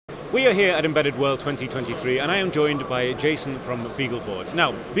We are here at Embedded World 2023 and I am joined by Jason from BeagleBoard.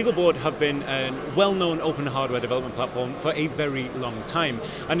 Now, BeagleBoard have been a well-known open hardware development platform for a very long time.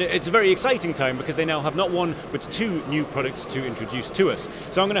 And it's a very exciting time because they now have not one, but two new products to introduce to us.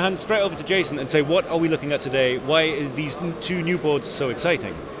 So I'm going to hand straight over to Jason and say, what are we looking at today? Why is these two new boards so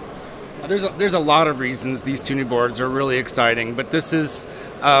exciting? There's a lot of reasons these two new boards are really exciting, but this is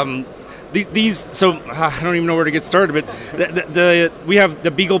so I don't even know where to get started. But we have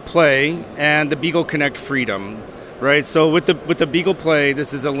the BeaglePlay and the BeagleConnect Freedom, right? So with the BeaglePlay,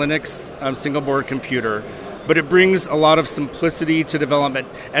 this is a Linux single board computer, but it brings a lot of simplicity to development.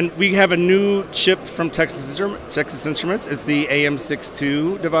 And we have a new chip from Texas Instruments. It's the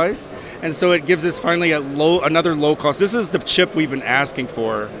AM62 device, and so it gives us finally another low cost. This is the chip we've been asking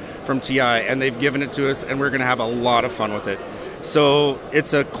for from TI, and they've given it to us, and we're going to have a lot of fun with it. So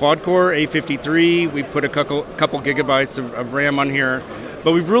it's a quad-core A53. We put a couple gigabytes of RAM on here,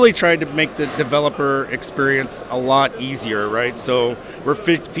 but we've really tried to make the developer experience a lot easier, right? So we're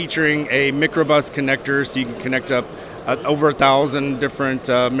featuring a mikroBUS connector, so you can connect up over 1,000 different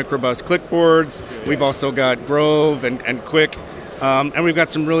mikroBUS clickboards. We've also got Grove and Quick. And we've got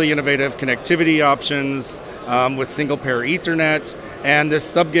some really innovative connectivity options with single pair Ethernet and this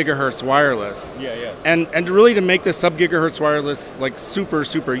sub-gigahertz wireless. And really to make the sub-gigahertz wireless like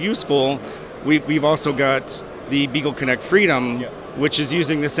super useful, we've also got the BeagleConnect Freedom, which is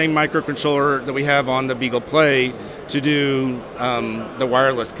using the same microcontroller that we have on the BeaglePlay to do the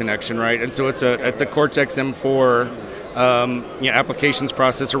wireless connection, right? And so it's a Cortex M4 applications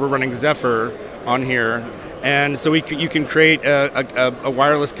processor. We're running Zephyr on here. And so you can create a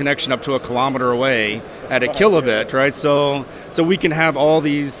wireless connection up to 1 kilometer away at a kilobit, right? So we can have all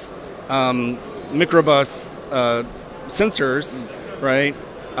these mikroBUS sensors, right?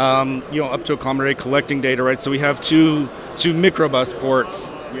 Up to 1 kilometer away collecting data, right? So we have two mikroBUS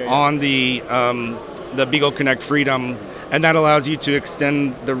ports on the BeagleConnect Freedom, and that allows you to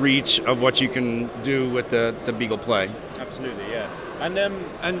extend the reach of what you can do with the BeaglePlay. Absolutely, yeah.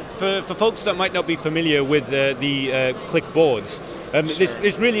 And for folks that might not be familiar with the click boards,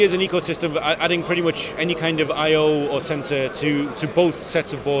 this really is an ecosystem adding pretty much any kind of I/O or sensor to both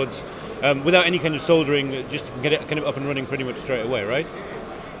sets of boards without any kind of soldering, just get it kind of up and running pretty much straight away, right?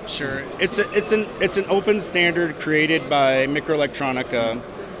 Sure. It's an open standard created by Microelectronica,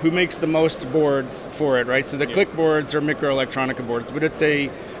 who makes the most boards for it, right? So the click boards are Microelectronica boards, but it's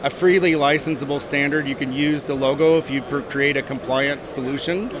a freely licensable standard. You can use the logo if you create a compliant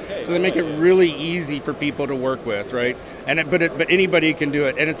solution. So they make it really easy for people to work with, right? But anybody can do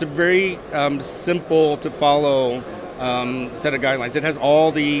it, and it's a very simple to follow set of guidelines. It has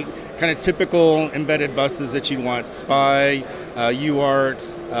all the kind of typical embedded buses that you want: SPI,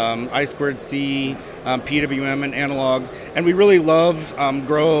 UART, I2C, PWM, and analog. And we really love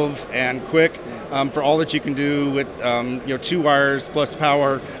Grove and Quick for all that you can do with 2 wires plus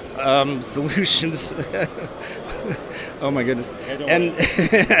power solutions. Oh my goodness!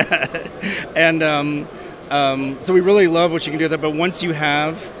 And so we really love what you can do with that. But once you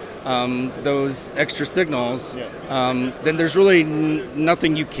have those extra signals, then there's really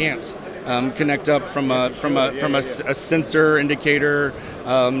nothing you can't connect up from a sensor indicator,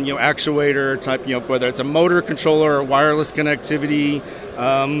 actuator type, whether it's a motor controller or wireless connectivity,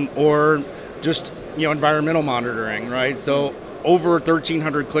 or just environmental monitoring, right? So over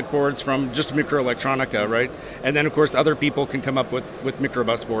 1,300 clickboards from just Microelectronica, right? And then of course other people can come up with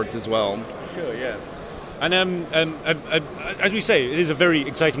mikroBUS boards as well. Sure, yeah. And as we say, it is a very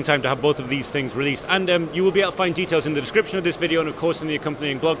exciting time to have both of these things released. And you will be able to find details in the description of this video and, of course, in the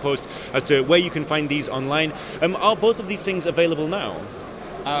accompanying blog post as to where you can find these online. Are both of these things available now?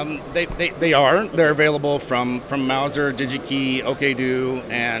 They are. They're available from Mauser, DigiKey, OKDo,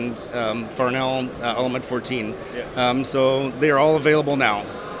 and Farnell Element 14. So they are all available now.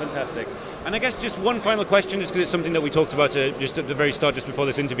 Fantastic. And I guess just one final question, just because it's something that we talked about just at the very start, just before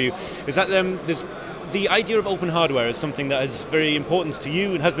this interview, is that the idea of open hardware is something that is very important to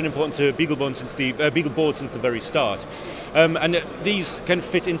you and has been important to BeagleBoard since the very start. And these can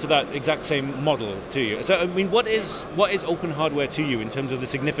fit into that exact same model to you. So, I mean, what is open hardware to you in terms of the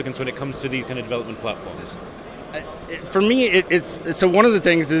significance when it comes to these kind of development platforms? For me, it's so one of the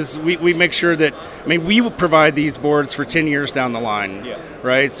things is we make sure that, we provide these boards for 10 years down the line,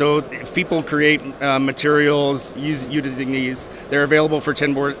 right? So if people create materials using these, they're available for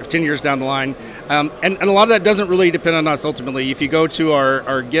 10 years down the line. And a lot of that doesn't really depend on us ultimately. If you go to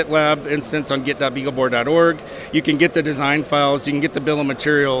our GitLab instance on git.beagleboard.org, you can get the design files, you can get the bill of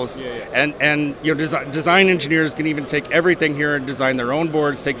materials, and design engineers can even take everything here and design their own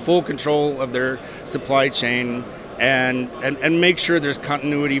boards, take full control of their supply chain, and make sure there's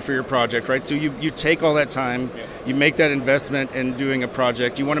continuity for your project, right? So you take all that time, you make that investment in doing a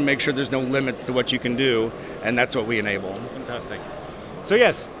project. You want to make sure there's no limits to what you can do, and that's what we enable. Fantastic. So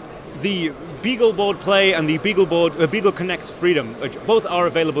yes, the BeagleBoard Play and the BeagleConnect Freedom, which both are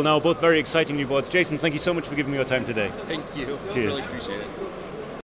available now, both very exciting new boards. Jason, thank you so much for giving me your time today. Thank you. Cheers. Really appreciate it.